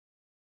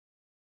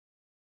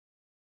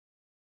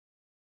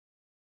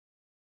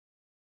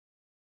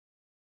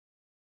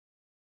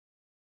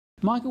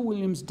Michael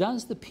Williams,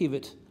 does the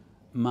pivot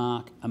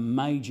mark a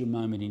major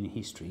moment in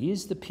history?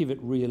 Is the pivot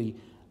really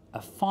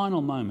a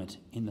final moment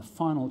in the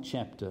final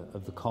chapter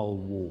of the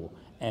Cold War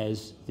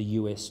as the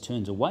US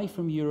turns away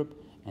from Europe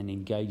and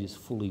engages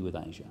fully with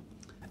Asia?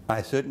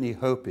 I certainly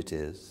hope it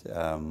is.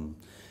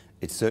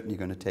 It's certainly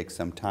going to take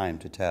some time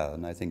to tell,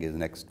 and I think in the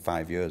next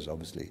 5 years,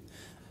 obviously,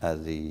 are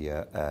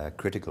the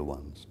critical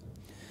ones.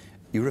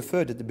 You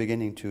referred at the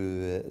beginning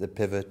to the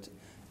pivot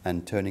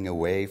and turning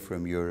away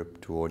from Europe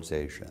towards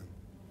Asia.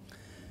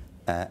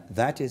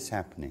 That is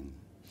happening.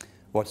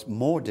 What's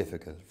more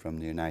difficult for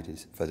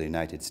the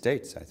United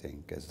States, I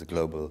think, as the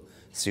global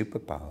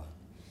superpower,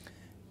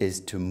 is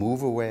to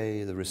move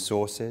away the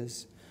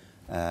resources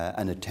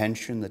and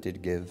attention that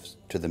it gives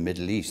to the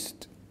Middle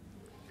East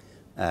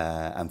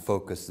and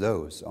focus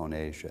those on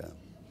Asia.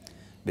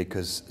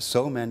 Because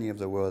so many of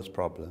the world's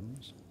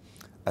problems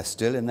are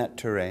still in that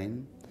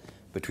terrain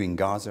between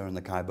Gaza and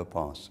the Khyber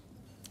Pass.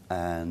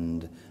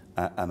 And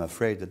I'm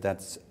afraid that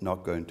that's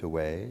not going to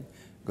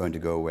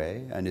go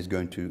away and is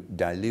going to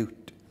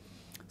dilute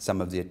some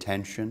of the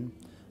attention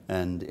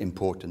and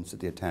importance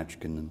that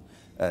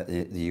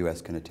the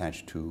US can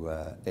attach to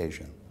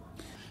Asia.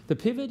 The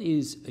pivot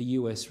is a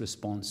US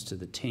response to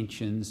the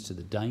tensions, to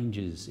the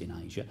dangers in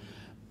Asia,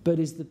 but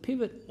is the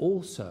pivot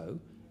also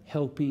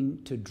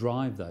helping to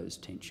drive those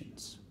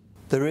tensions?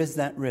 There is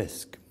that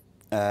risk.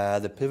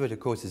 The pivot, of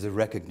course, is a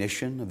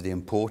recognition of the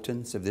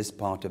importance of this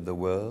part of the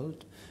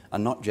world,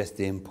 and not just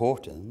the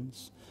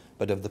importance,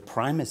 but of the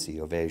primacy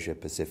of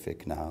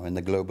Asia-Pacific now in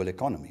the global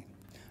economy.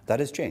 That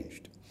has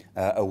changed,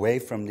 away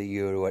from the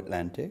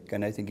Euro-Atlantic,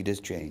 and I think it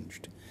has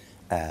changed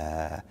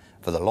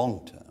for the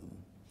long term.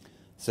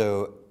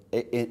 So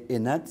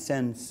in that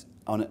sense,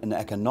 on an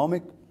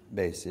economic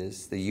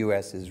basis, the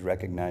US is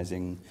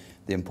recognizing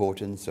the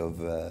importance of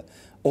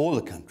all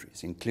the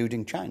countries,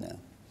 including China,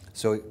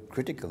 so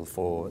critical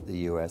for the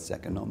US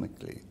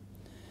economically.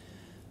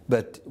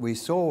 But we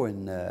saw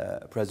in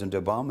President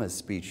Obama's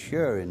speech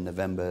here in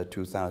November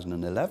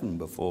 2011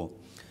 before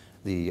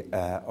the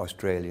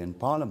Australian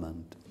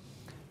Parliament,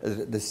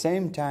 at the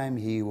same time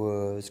he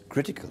was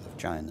critical of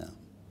China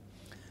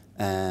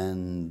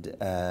and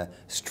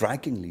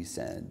strikingly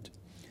said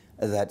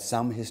that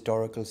some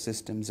historical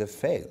systems have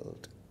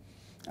failed,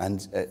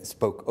 and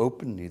spoke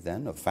openly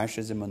then of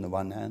fascism on the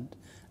one hand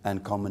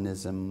and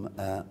communism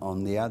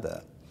on the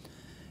other.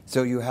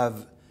 So you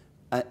have,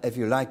 if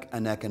you like,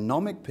 an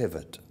economic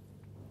pivot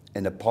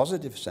in a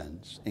positive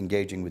sense,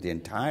 engaging with the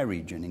entire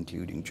region,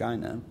 including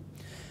China,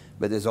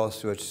 but there's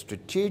also a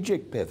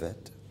strategic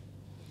pivot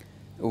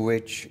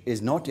which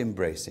is not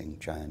embracing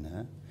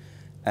China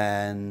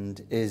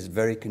and is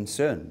very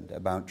concerned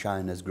about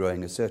China's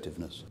growing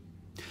assertiveness.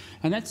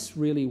 And that's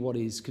really what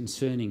is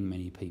concerning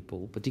many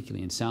people,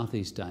 particularly in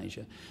Southeast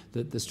Asia,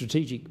 that the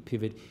strategic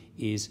pivot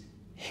is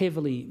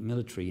heavily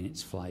military in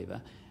its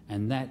flavour,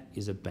 and that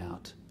is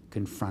about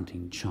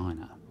confronting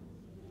China.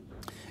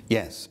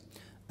 Yes.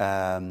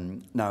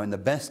 Now, in the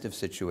best of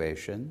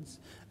situations,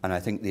 and I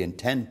think the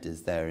intent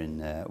is there in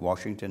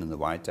Washington and the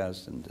White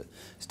House and the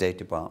State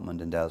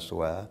Department and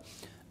elsewhere,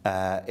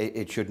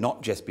 it should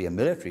not just be a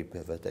military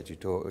pivot that you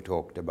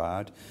talked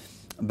about,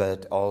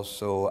 but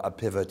also a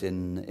pivot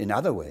in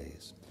other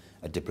ways.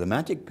 A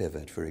diplomatic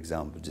pivot, for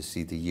example, to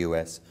see the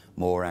US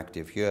more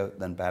active here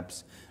than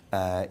perhaps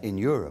in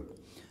Europe,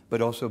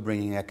 but also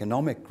bringing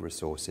economic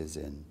resources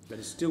in. But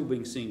it's still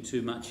being seen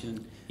too much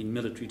in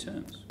military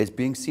terms. It's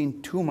being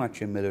seen too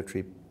much in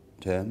military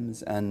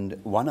terms, and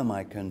one of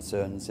my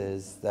concerns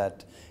is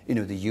that,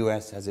 the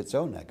US has its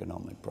own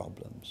economic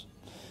problems,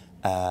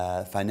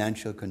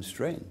 financial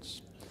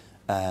constraints.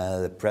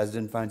 The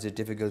president finds it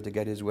difficult to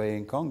get his way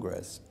in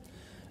Congress.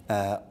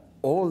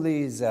 All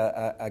these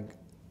are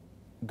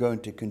going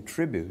to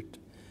contribute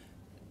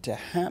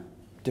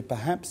to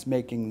perhaps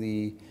making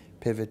the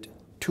pivot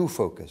too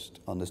focused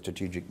on the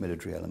strategic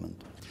military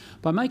element.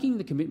 By making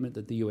the commitment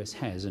that the US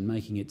has and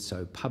making it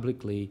so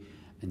publicly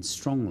and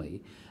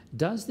strongly,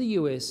 does the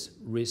US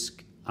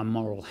risk a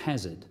moral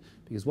hazard?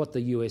 Because what the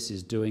US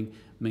is doing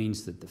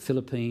means that the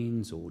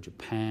Philippines or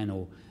Japan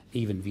or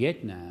even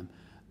Vietnam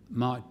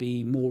might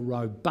be more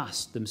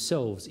robust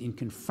themselves in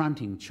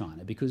confronting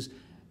China because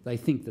they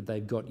think that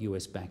they've got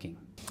US backing.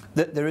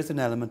 There is an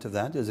element of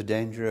that. There's a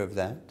danger of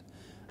that.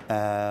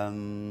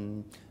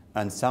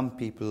 And some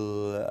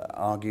people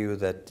argue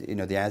that the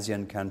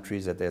ASEAN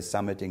countries at their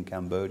summit in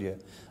Cambodia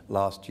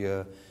last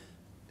year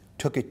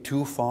took it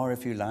too far,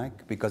 if you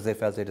like, because they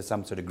felt they had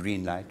some sort of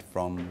green light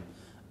from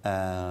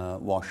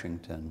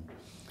Washington.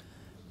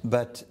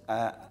 But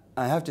I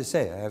have to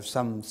say, I have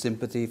some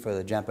sympathy for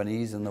the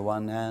Japanese on the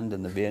one hand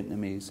and the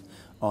Vietnamese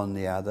on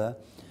the other.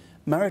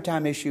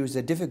 Maritime issues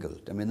are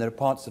difficult. I mean, there are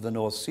parts of the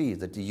North Sea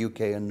that the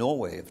UK and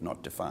Norway have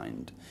not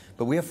defined.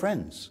 But we are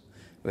friends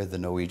with the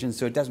Norwegians,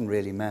 so it doesn't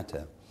really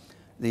matter.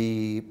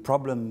 The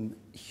problem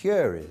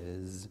here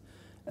is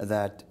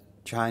that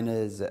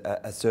China's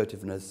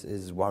assertiveness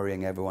is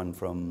worrying everyone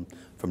from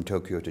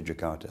Tokyo to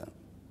Jakarta.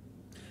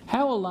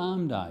 How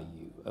alarmed are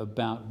you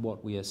about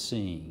what we are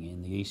seeing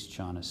in the East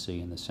China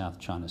Sea and the South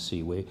China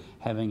Sea? We're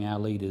having our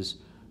leaders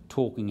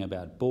talking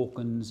about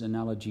Balkans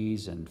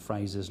analogies, and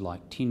phrases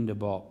like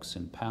tinderbox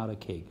and powder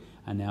keg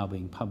are now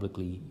being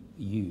publicly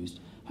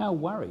used. How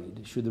worried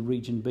should the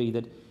region be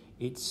that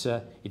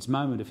its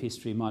moment of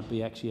history might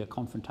be actually a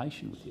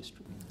confrontation with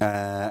history?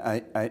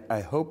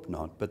 I hope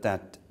not, but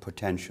that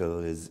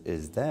potential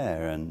is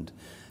there. And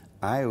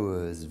I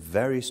was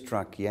very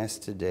struck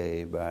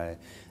yesterday by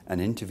an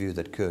interview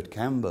that Kurt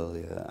Campbell,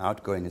 the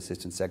outgoing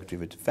Assistant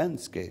Secretary of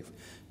Defence, gave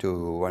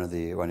to one of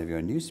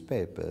your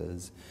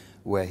newspapers,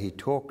 where he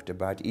talked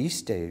about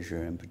East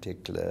Asia in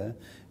particular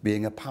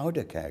being a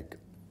powder keg.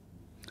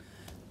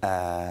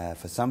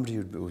 For somebody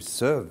who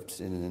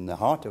served in the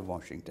heart of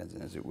Washington,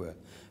 as it were,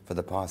 for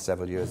the past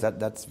several years,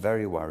 that's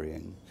very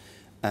worrying.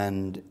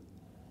 And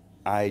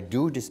I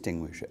do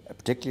distinguish,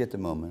 particularly at the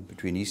moment,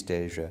 between East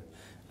Asia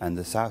and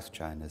the South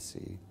China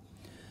Sea.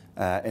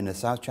 In the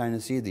South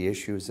China Sea, the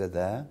issues are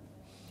there.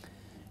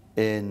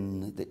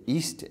 In the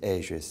East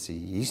Asia Sea,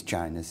 East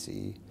China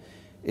Sea,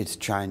 it's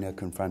China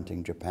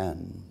confronting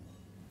Japan.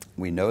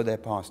 We know their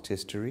past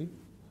history.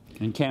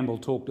 And Campbell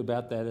talked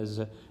about that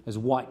as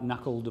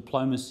white-knuckle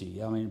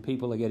diplomacy. I mean,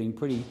 people are getting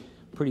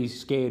pretty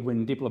scared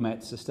when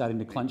diplomats are starting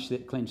to clench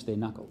their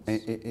knuckles.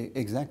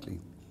 Exactly.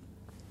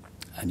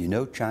 And you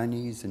know,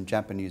 Chinese and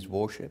Japanese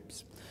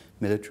warships,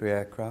 military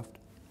aircraft,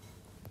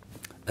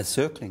 are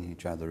circling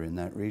each other in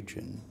that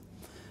region.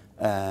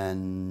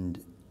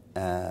 And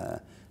there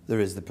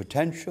is the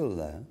potential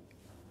there,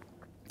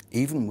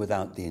 even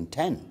without the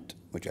intent,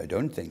 which I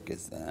don't think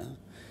is there,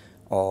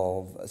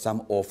 of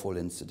some awful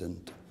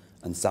incident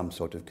and some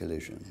sort of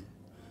collision.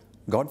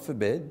 God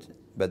forbid,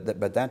 but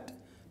that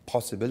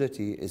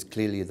possibility is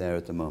clearly there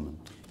at the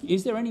moment.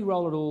 Is there any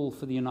role at all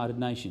for the United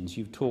Nations?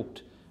 You've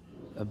talked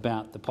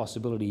about the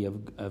possibility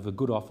of a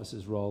good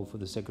officer's role for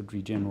the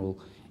Secretary General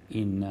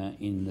in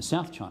the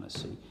South China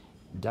Sea.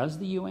 Does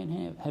the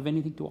UN have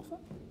anything to offer?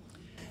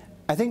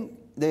 I think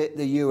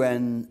the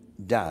UN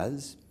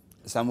does.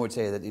 Some would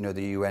say that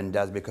the UN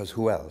does because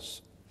who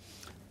else?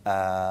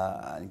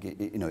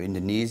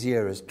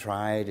 Indonesia has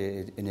tried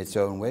it in its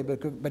own way,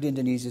 but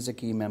Indonesia is a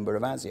key member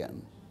of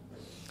ASEAN.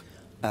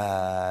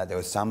 There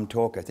was some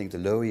talk, I think the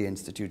Lowy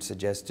Institute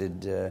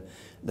suggested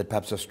that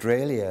perhaps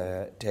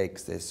Australia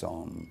takes this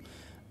on,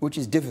 which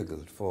is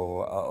difficult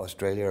for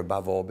Australia,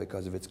 above all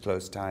because of its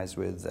close ties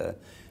with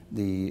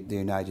the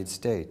United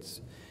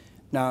States.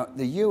 Now,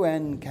 the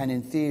UN can,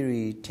 in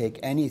theory, take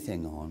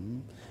anything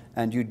on,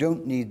 and you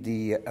don't need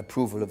the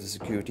approval of the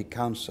Security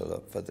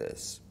Council for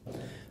this.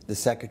 The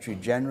Secretary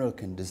General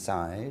can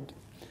decide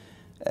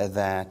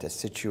that a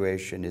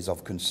situation is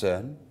of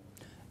concern,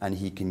 and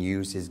he can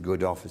use his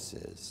good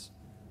offices.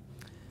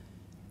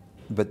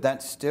 But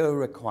that still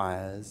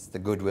requires the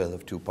goodwill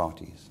of two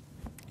parties.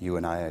 You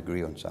and I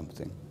agree on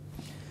something.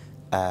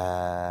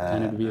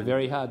 And it would be a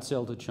very hard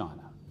sell to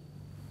China.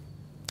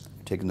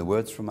 Taking the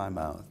words from my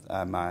mouth,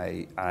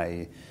 my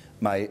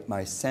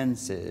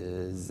sense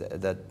is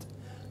that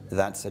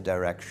that's a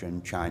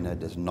direction China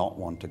does not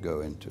want to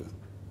go into.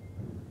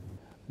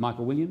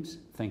 Michael Williams,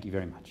 thank you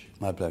very much.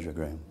 My pleasure,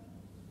 Graeme.